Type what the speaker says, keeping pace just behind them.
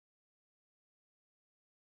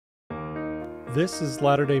This is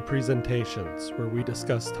Latter-day Presentations, where we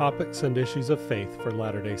discuss topics and issues of faith for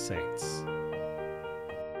Latter-day Saints.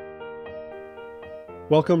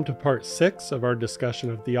 Welcome to part 6 of our discussion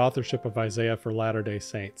of the authorship of Isaiah for Latter-day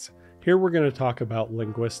Saints. Here we're going to talk about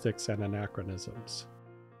linguistics and anachronisms.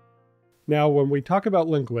 Now, when we talk about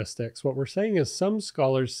linguistics, what we're saying is some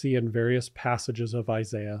scholars see in various passages of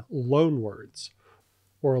Isaiah loanwords,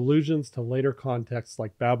 or allusions to later contexts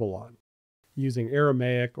like Babylon, using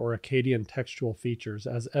Aramaic or Akkadian textual features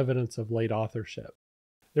as evidence of late authorship.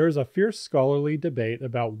 There is a fierce scholarly debate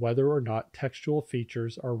about whether or not textual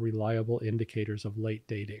features are reliable indicators of late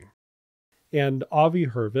dating. And Avi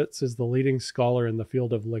Hurwitz is the leading scholar in the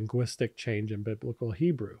field of linguistic change in Biblical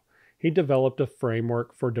Hebrew. He developed a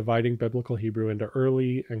framework for dividing Biblical Hebrew into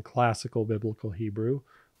early and classical Biblical Hebrew,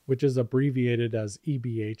 which is abbreviated as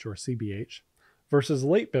EBH or CBH, versus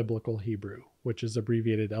late Biblical Hebrew, which is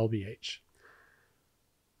abbreviated LBH.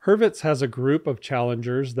 Hurwitz has a group of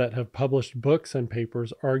challengers that have published books and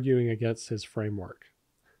papers arguing against his framework.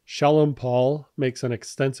 Shalom Paul makes an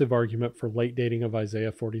extensive argument for late dating of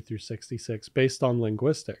Isaiah 40 through 66 based on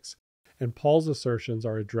linguistics, and Paul's assertions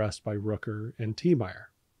are addressed by Rooker and Thiemeyer.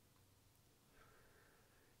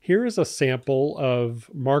 Here is a sample of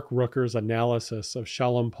Mark Rooker's analysis of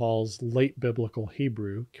Shalom Paul's late Biblical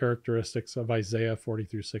Hebrew characteristics of Isaiah 40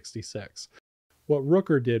 through 66. What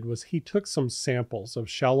Rooker did was he took some samples of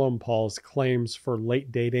Shalom Paul's claims for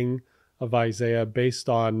late dating of Isaiah based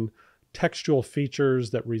on textual features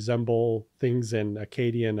that resemble things in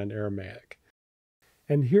Akkadian and Aramaic.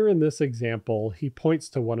 And here in this example, he points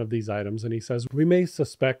to one of these items and he says, "We may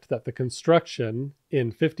suspect that the construction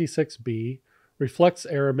in 56b reflects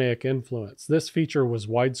Aramaic influence. This feature was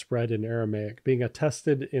widespread in Aramaic, being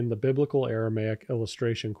attested in the biblical Aramaic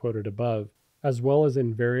illustration quoted above, as well as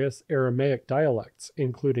in various Aramaic dialects,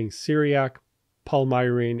 including Syriac,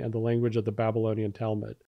 Palmyrene, and the language of the Babylonian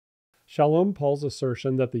Talmud." Shalom Paul's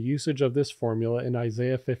assertion that the usage of this formula in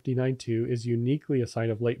Isaiah 59:2 is uniquely a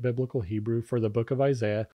sign of late Biblical Hebrew for the book of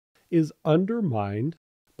Isaiah is undermined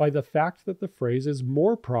by the fact that the phrase is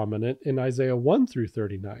more prominent in Isaiah 1 through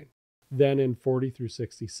 39 than in 40 through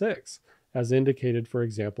 66, as indicated, for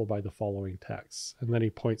example, by the following texts. And then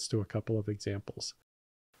he points to a couple of examples.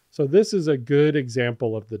 So this is a good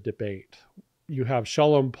example of the debate. You have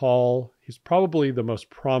Shalom Paul, he's probably the most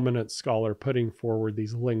prominent scholar putting forward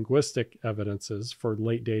these linguistic evidences for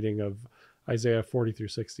late dating of Isaiah 40 through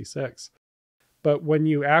 66. But when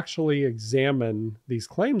you actually examine these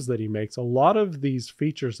claims that he makes, a lot of these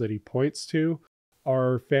features that he points to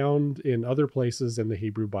are found in other places in the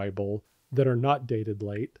Hebrew Bible that are not dated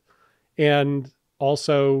late, and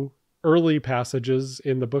also early passages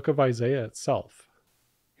in the book of Isaiah itself.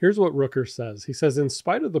 Here's what Rooker says. He says, in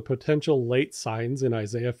spite of the potential late signs in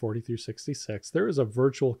Isaiah 40 through 66, there is a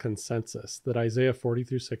virtual consensus that Isaiah 40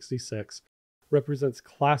 through 66 represents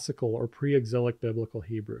classical or pre-exilic Biblical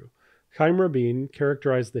Hebrew. Chaim Rabin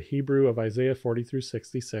characterized the Hebrew of Isaiah 40 through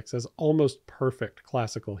 66 as almost perfect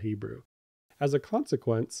classical Hebrew. As a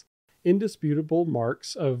consequence, indisputable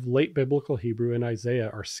marks of late Biblical Hebrew in Isaiah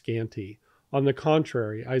are scanty. On the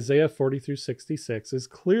contrary, Isaiah 40 through 66 is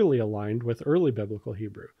clearly aligned with early Biblical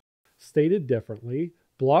Hebrew. Stated differently,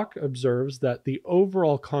 Bloch observes that the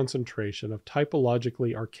overall concentration of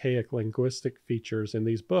typologically archaic linguistic features in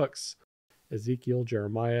these books, Ezekiel,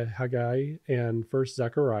 Jeremiah, Haggai, and 1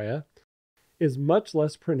 Zechariah, is much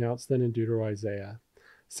less pronounced than in Deutero-Isaiah.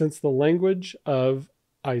 Since the language of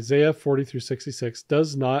Isaiah 40 through 66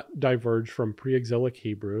 does not diverge from pre-exilic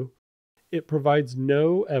Hebrew, it provides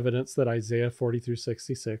no evidence that Isaiah 40 through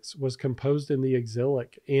 66 was composed in the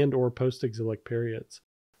exilic and or post-exilic periods.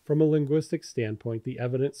 From a linguistic standpoint, the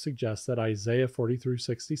evidence suggests that Isaiah 40 through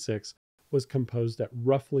 66 was composed at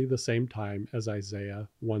roughly the same time as Isaiah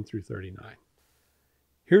 1 through 39.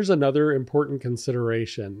 Here's another important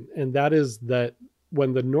consideration, and that is that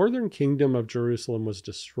when the northern kingdom of Jerusalem was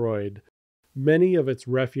destroyed, many of its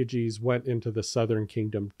refugees went into the southern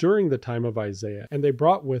kingdom during the time of Isaiah, and they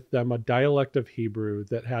brought with them a dialect of Hebrew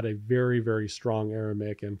that had a very, very strong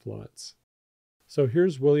Aramaic influence. So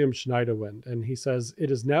here's William Schneiderwind, and he says,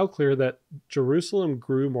 "It is now clear that Jerusalem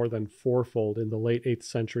grew more than fourfold in the late 8th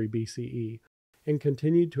century BCE and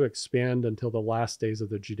continued to expand until the last days of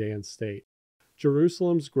the Judean state.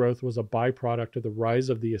 Jerusalem's growth was a byproduct of the rise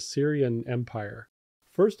of the Assyrian Empire.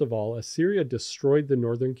 First of all, Assyria destroyed the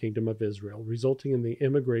northern kingdom of Israel, resulting in the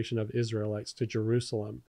immigration of Israelites to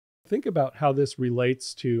Jerusalem. Think about how this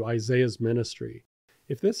relates to Isaiah's ministry.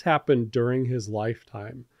 If this happened during his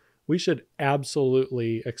lifetime, we should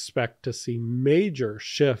absolutely expect to see major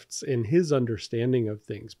shifts in his understanding of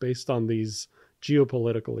things based on these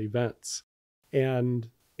geopolitical events. And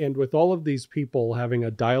And with all of these people having a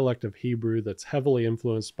dialect of Hebrew that's heavily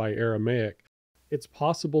influenced by Aramaic, it's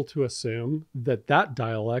possible to assume that that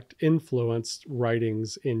dialect influenced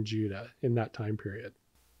writings in Judah in that time period.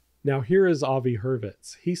 Now here is Avi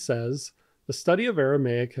Hurwitz. He says, the study of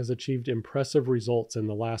Aramaic has achieved impressive results in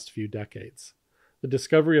the last few decades. The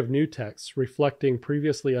discovery of new texts reflecting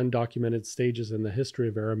previously undocumented stages in the history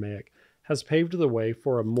of Aramaic has paved the way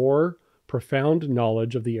for a more profound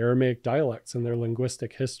knowledge of the Aramaic dialects and their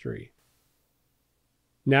linguistic history.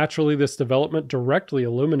 Naturally, this development directly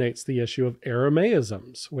illuminates the issue of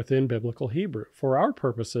Aramaisms within Biblical Hebrew. For our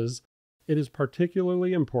purposes, it is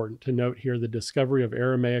particularly important to note here the discovery of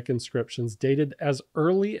Aramaic inscriptions dated as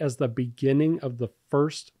early as the beginning of the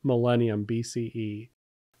first millennium BCE.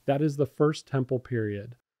 That is the First Temple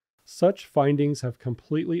period. Such findings have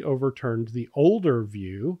completely overturned the older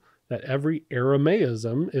view that every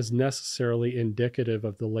Aramaism is necessarily indicative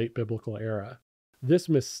of the late biblical era. This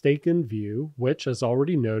mistaken view, which, as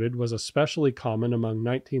already noted, was especially common among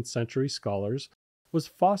 19th century scholars, was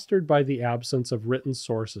fostered by the absence of written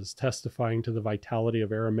sources testifying to the vitality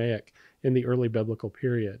of Aramaic in the early biblical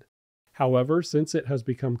period. However, since it has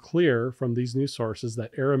become clear from these new sources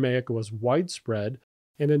that Aramaic was widespread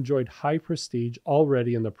and enjoyed high prestige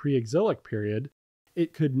already in the pre-exilic period,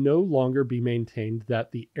 it could no longer be maintained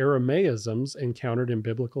that the Aramaisms encountered in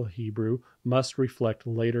Biblical Hebrew must reflect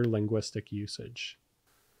later linguistic usage.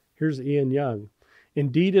 Here's Ian Young.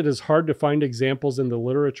 Indeed, it is hard to find examples in the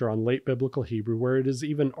literature on late Biblical Hebrew where it is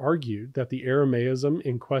even argued that the Aramaism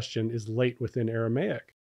in question is late within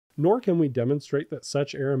Aramaic. Nor can we demonstrate that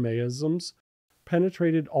such Aramaisms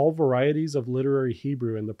penetrated all varieties of literary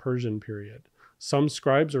Hebrew in the Persian period. Some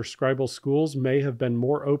scribes or scribal schools may have been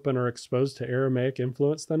more open or exposed to Aramaic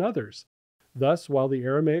influence than others. Thus, while the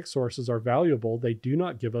Aramaic sources are valuable, they do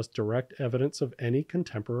not give us direct evidence of any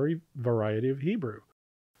contemporary variety of Hebrew.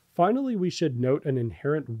 Finally, we should note an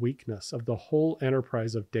inherent weakness of the whole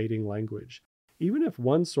enterprise of dating language. Even if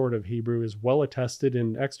one sort of Hebrew is well attested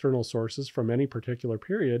in external sources from any particular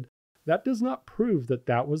period, that does not prove that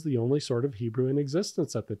that was the only sort of Hebrew in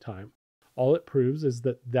existence at the time. All it proves is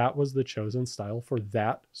that that was the chosen style for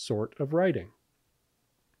that sort of writing.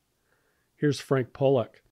 Here's Frank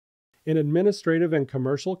Pollock. In administrative and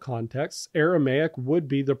commercial contexts, Aramaic would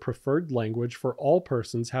be the preferred language for all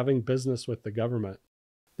persons having business with the government.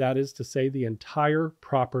 That is to say, the entire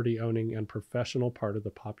property-owning and professional part of the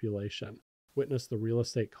population. Witness the real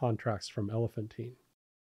estate contracts from Elephantine.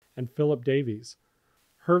 And Philip Davies.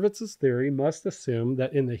 Hurwitz's theory must assume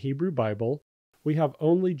that in the Hebrew Bible, we have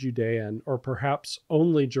only Judean or perhaps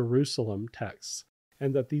only Jerusalem texts,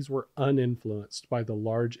 and that these were uninfluenced by the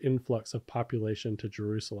large influx of population to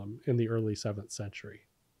Jerusalem in the early 7th century.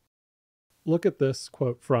 Look at this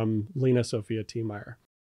quote from Lena Sophia Thiemeyer.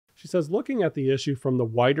 She says, looking at the issue from the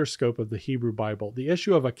wider scope of the Hebrew Bible, the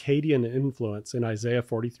issue of Akkadian influence in Isaiah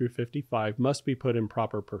 40 through 55 must be put in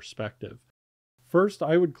proper perspective. First,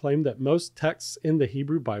 I would claim that most texts in the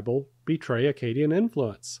Hebrew Bible betray Akkadian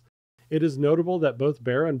influence. It is notable that both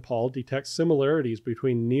Behr and Paul detect similarities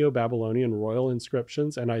between Neo-Babylonian royal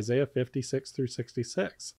inscriptions and Isaiah 56 through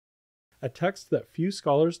 66, a text that few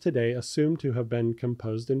scholars today assume to have been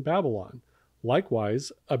composed in Babylon.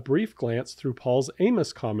 Likewise, a brief glance through Paul's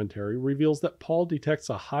Amos commentary reveals that Paul detects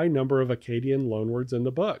a high number of Akkadian loanwords in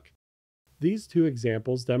the book. These two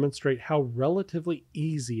examples demonstrate how relatively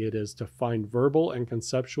easy it is to find verbal and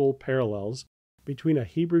conceptual parallels between a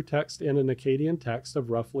Hebrew text and an Akkadian text of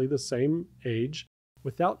roughly the same age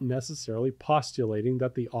without necessarily postulating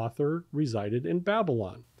that the author resided in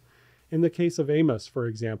Babylon. In the case of Amos, for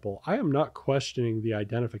example, I am not questioning the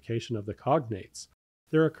identification of the cognates.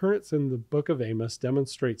 Their occurrence in the book of Amos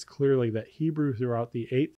demonstrates clearly that Hebrew throughout the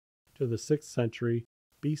 8th to the 6th century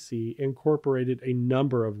BC incorporated a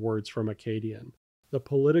number of words from Akkadian, the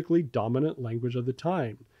politically dominant language of the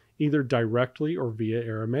time, either directly or via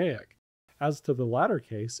Aramaic. As to the latter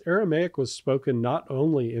case, Aramaic was spoken not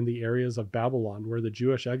only in the areas of Babylon where the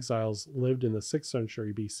Jewish exiles lived in the 6th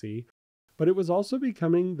century BC, but it was also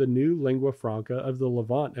becoming the new lingua franca of the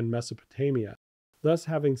Levant and Mesopotamia, thus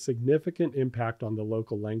having significant impact on the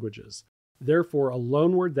local languages. Therefore, a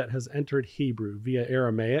loanword that has entered Hebrew via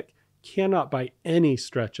Aramaic cannot by any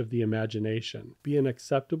stretch of the imagination be an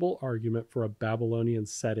acceptable argument for a Babylonian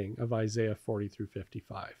setting of Isaiah 40 through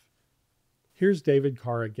 55. Here's David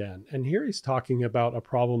Carr again, and here he's talking about a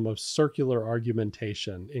problem of circular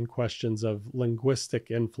argumentation in questions of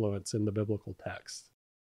linguistic influence in the biblical text.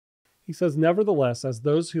 He says, nevertheless, as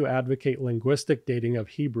those who advocate linguistic dating of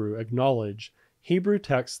Hebrew acknowledge, Hebrew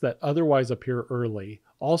texts that otherwise appear early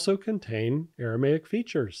also contain Aramaic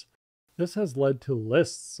features. This has led to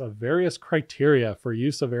lists of various criteria for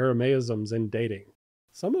use of Aramaisms in dating,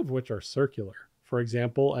 some of which are circular. For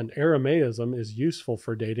example, an Aramaism is useful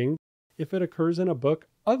for dating if it occurs in a book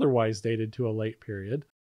otherwise dated to a late period,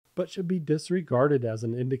 but should be disregarded as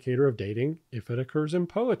an indicator of dating if it occurs in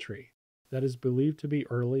poetry that is believed to be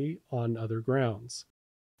early on other grounds.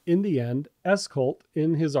 In the end, Escolt,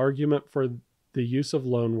 in his argument for the use of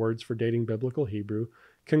loanwords for dating biblical Hebrew,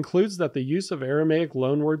 concludes that the use of Aramaic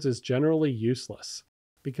loanwords is generally useless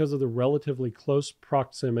because of the relatively close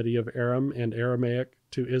proximity of Aram and Aramaic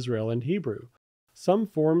to Israel and Hebrew. Some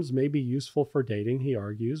forms may be useful for dating, he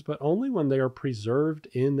argues, but only when they are preserved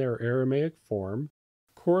in their Aramaic form,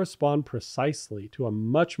 correspond precisely to a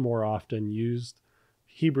much more often used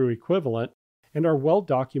Hebrew equivalent, and are well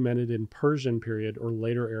documented in Persian period or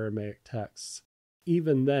later Aramaic texts.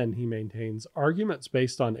 Even then, he maintains, arguments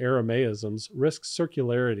based on Aramaisms risk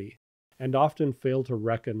circularity and often fail to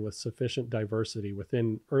reckon with sufficient diversity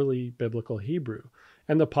within early biblical Hebrew,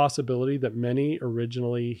 and the possibility that many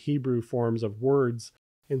originally Hebrew forms of words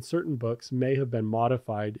in certain books may have been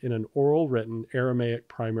modified in an oral written Aramaic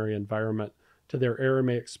primary environment to their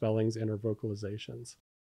Aramaic spellings and or vocalizations.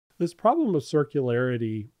 This problem of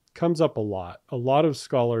circularity comes up a lot. A lot of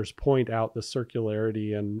scholars point out the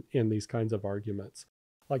circularity in these kinds of arguments.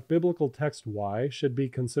 Like biblical text Y should be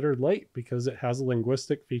considered late because it has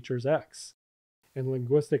linguistic features X. And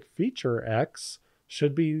linguistic feature X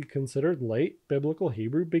should be considered late biblical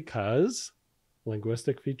Hebrew because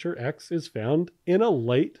linguistic feature X is found in a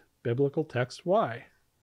late biblical text Y.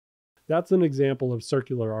 That's an example of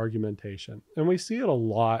circular argumentation. And we see it a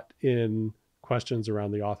lot in questions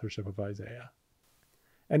around the authorship of Isaiah.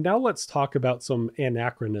 And now let's talk about some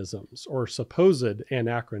anachronisms or supposed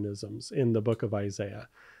anachronisms in the book of Isaiah,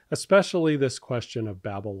 especially this question of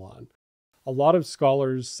Babylon. A lot of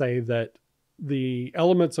scholars say that the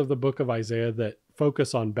elements of the book of Isaiah that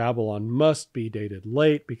focus on Babylon must be dated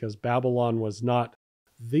late because Babylon was not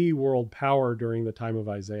the world power during the time of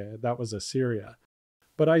Isaiah. That was Assyria.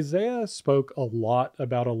 But Isaiah spoke a lot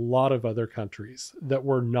about a lot of other countries that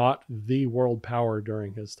were not the world power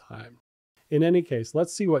during his time. In any case,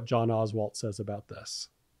 let's see what John Oswalt says about this.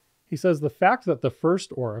 He says, the fact that the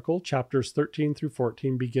first oracle, chapters 13 through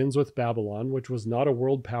 14, begins with Babylon, which was not a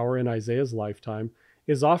world power in Isaiah's lifetime,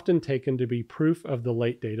 is often taken to be proof of the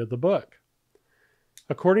late date of the book.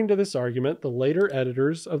 According to this argument, the later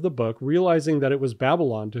editors of the book, realizing that it was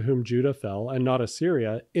Babylon to whom Judah fell and not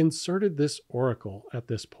Assyria, inserted this oracle at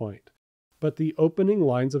this point. But the opening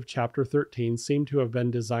lines of chapter 13 seem to have been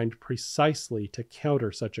designed precisely to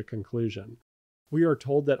counter such a conclusion. We are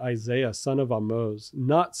told that Isaiah, son of Amoz,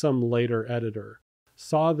 not some later editor,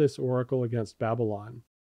 saw this oracle against Babylon.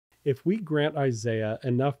 If we grant Isaiah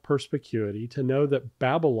enough perspicuity to know that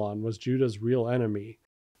Babylon was Judah's real enemy,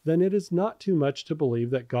 then it is not too much to believe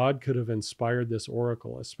that God could have inspired this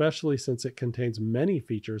oracle, especially since it contains many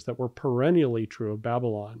features that were perennially true of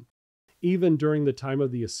Babylon. Even during the time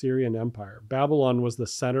of the Assyrian Empire, Babylon was the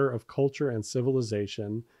center of culture and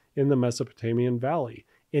civilization in the Mesopotamian Valley,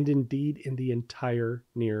 and indeed in the entire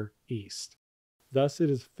Near East. Thus,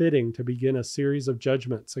 it is fitting to begin a series of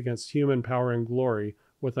judgments against human power and glory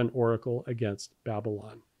with an oracle against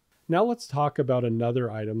Babylon. Now let's talk about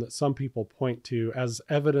another item that some people point to as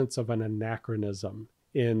evidence of an anachronism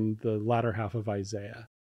in the latter half of Isaiah,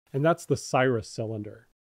 and that's the Cyrus cylinder.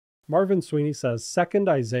 Marvin Sweeney says, Second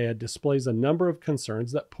Isaiah displays a number of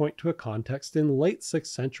concerns that point to a context in late 6th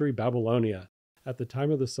century Babylonia, at the time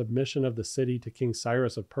of the submission of the city to King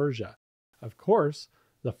Cyrus of Persia. Of course,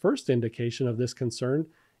 the first indication of this concern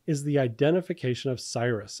is the identification of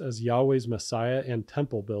Cyrus as Yahweh's Messiah and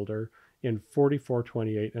temple builder in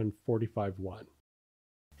 44:28 and 45:1.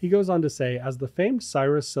 He goes on to say, as the famed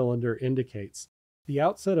Cyrus cylinder indicates, the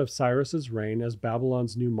outset of Cyrus's reign as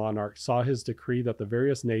Babylon's new monarch saw his decree that the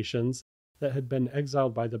various nations that had been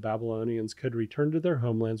exiled by the Babylonians could return to their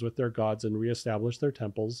homelands with their gods and reestablish their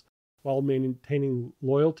temples while maintaining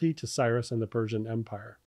loyalty to Cyrus and the Persian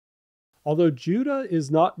Empire. Although Judah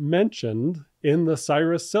is not mentioned in the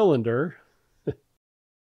Cyrus cylinder,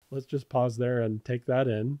 let's just pause there and take that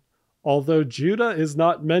in. Although Judah is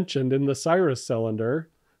not mentioned in the Cyrus cylinder,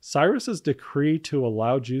 Cyrus's decree to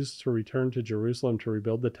allow Jews to return to Jerusalem to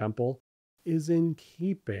rebuild the temple is in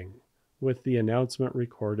keeping with the announcement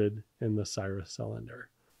recorded in the Cyrus cylinder.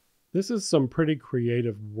 This is some pretty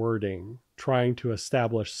creative wording, trying to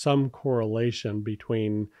establish some correlation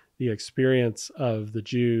between the experience of the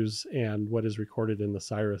Jews and what is recorded in the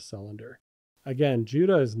Cyrus cylinder. Again,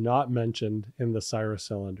 Judah is not mentioned in the Cyrus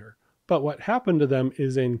cylinder, but what happened to them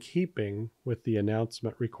is in keeping with the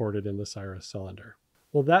announcement recorded in the Cyrus cylinder.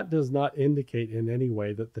 Well, that does not indicate in any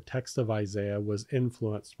way that the text of Isaiah was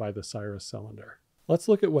influenced by the Cyrus cylinder. Let's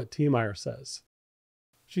look at what Thiemeyer says.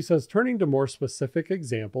 She says, turning to more specific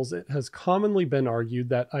examples, it has commonly been argued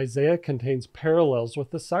that Isaiah contains parallels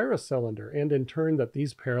with the Cyrus cylinder, and in turn that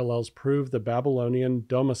these parallels prove the Babylonian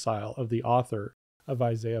domicile of the author of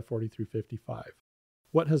Isaiah 40 through 55.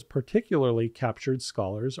 What has particularly captured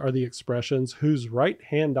scholars are the expressions, whose right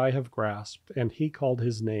hand I have grasped, and he called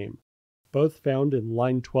his name, both found in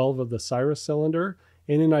line 12 of the Cyrus cylinder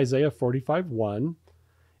and in Isaiah 45:1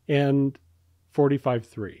 and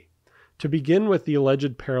 45:3. To begin with the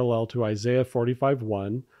alleged parallel to Isaiah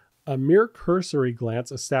 45:1, a mere cursory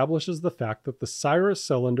glance establishes the fact that the Cyrus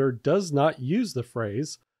cylinder does not use the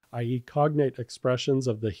phrase, i.e. cognate expressions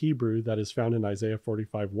of the Hebrew that is found in Isaiah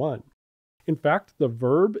 45:1. In fact, the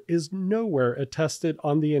verb is nowhere attested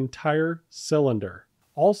on the entire cylinder.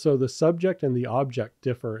 Also, the subject and the object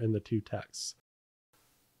differ in the two texts.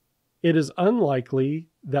 It is unlikely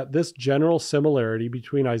that this general similarity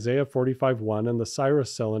between Isaiah 45:1 and the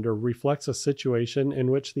Cyrus cylinder reflects a situation in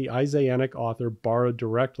which the Isaianic author borrowed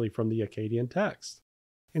directly from the Akkadian text.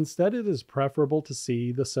 Instead, it is preferable to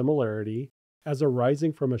see the similarity as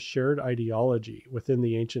arising from a shared ideology within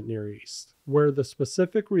the ancient Near East, where the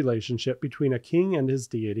specific relationship between a king and his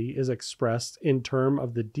deity is expressed in terms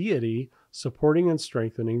of the deity supporting and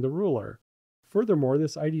strengthening the ruler. Furthermore,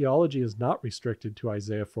 this ideology is not restricted to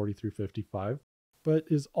Isaiah 40 through 55, but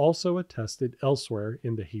is also attested elsewhere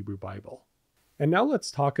in the Hebrew Bible. And now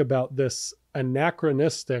let's talk about this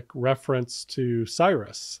anachronistic reference to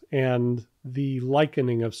Cyrus and the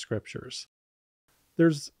likening of scriptures.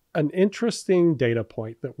 There's an interesting data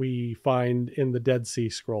point that we find in the Dead Sea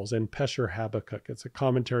Scrolls in Pesher Habakkuk. It's a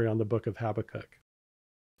commentary on the book of Habakkuk.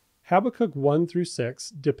 Habakkuk 1 through 6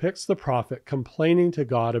 depicts the prophet complaining to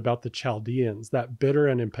God about the Chaldeans, that bitter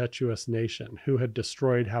and impetuous nation who had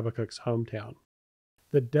destroyed Habakkuk's hometown.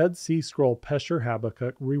 The Dead Sea Scroll Pesher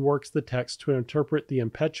Habakkuk reworks the text to interpret the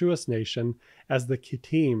impetuous nation as the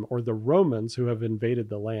Kittim, or the Romans who have invaded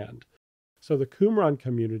the land. So the Qumran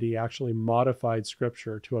community actually modified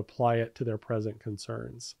scripture to apply it to their present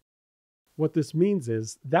concerns. What this means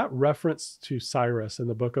is that reference to Cyrus in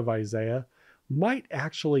the book of Isaiah might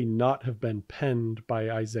actually not have been penned by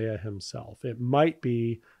Isaiah himself. It might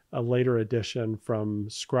be a later addition from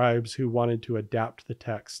scribes who wanted to adapt the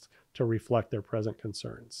text to reflect their present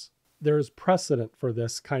concerns. There is precedent for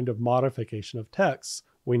this kind of modification of texts,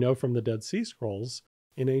 we know from the Dead Sea Scrolls,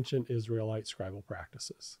 in ancient Israelite scribal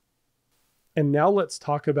practices. And now let's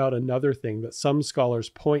talk about another thing that some scholars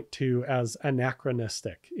point to as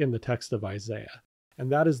anachronistic in the text of Isaiah, and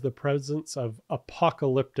that is the presence of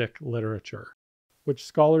apocalyptic literature, which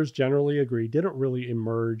scholars generally agree didn't really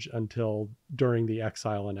emerge until during the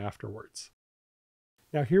exile and afterwards.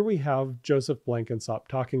 Now here we have Joseph Blenkinsop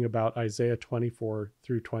talking about Isaiah 24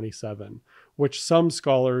 through 27, which some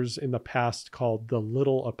scholars in the past called the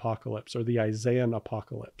Little Apocalypse, or the Isaiah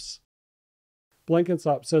Apocalypse.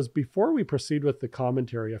 Blenkinsop says, before we proceed with the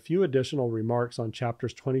commentary, a few additional remarks on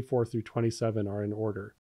chapters 24 through 27 are in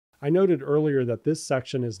order. I noted earlier that this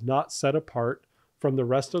section is not set apart from the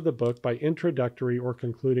rest of the book by introductory or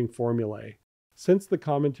concluding formulae. Since the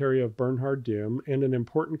commentary of Bernhard Doom and an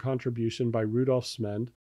important contribution by Rudolf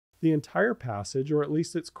Smend, the entire passage, or at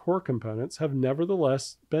least its core components, have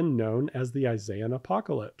nevertheless been known as the Isaiah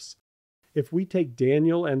Apocalypse. If we take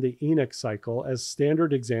Daniel and the Enoch cycle as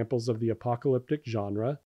standard examples of the apocalyptic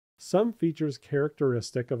genre, some features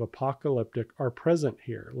characteristic of apocalyptic are present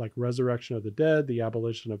here, like resurrection of the dead, the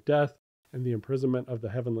abolition of death, and the imprisonment of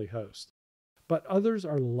the heavenly host. But others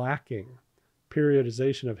are lacking: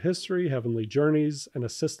 periodization of history, heavenly journeys, and a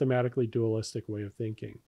systematically dualistic way of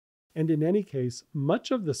thinking. And in any case,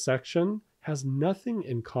 much of the section has nothing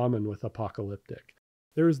in common with apocalyptic.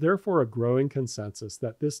 There is therefore a growing consensus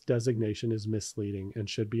that this designation is misleading and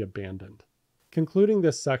should be abandoned. Concluding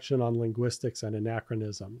this section on linguistics and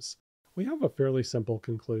anachronisms, we have a fairly simple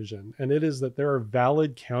conclusion, and it is that there are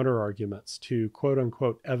valid counterarguments to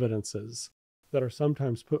quote-unquote evidences that are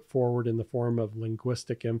sometimes put forward in the form of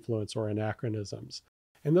linguistic influence or anachronisms,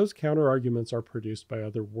 and those counterarguments are produced by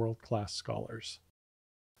other world-class scholars.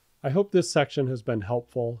 I hope this section has been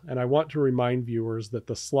helpful, and I want to remind viewers that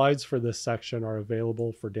the slides for this section are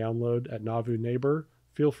available for download at Nauvoo Neighbor.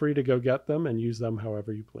 Feel free to go get them and use them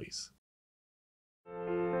however you please.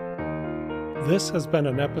 This has been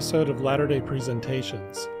an episode of Latter-day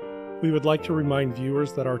Presentations. We would like to remind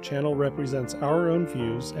viewers that our channel represents our own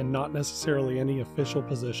views and not necessarily any official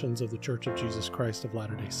positions of the Church of Jesus Christ of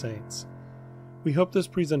Latter-day Saints. We hope this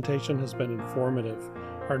presentation has been informative.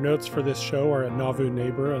 Our notes for this show are at Nauvoo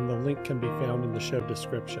Neighbor, and the link can be found in the show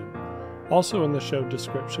description. Also in the show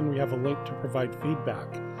description, we have a link to provide feedback.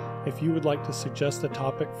 If you would like to suggest a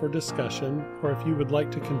topic for discussion, or if you would like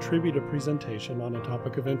to contribute a presentation on a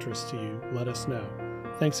topic of interest to you, let us know.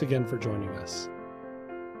 Thanks again for joining us.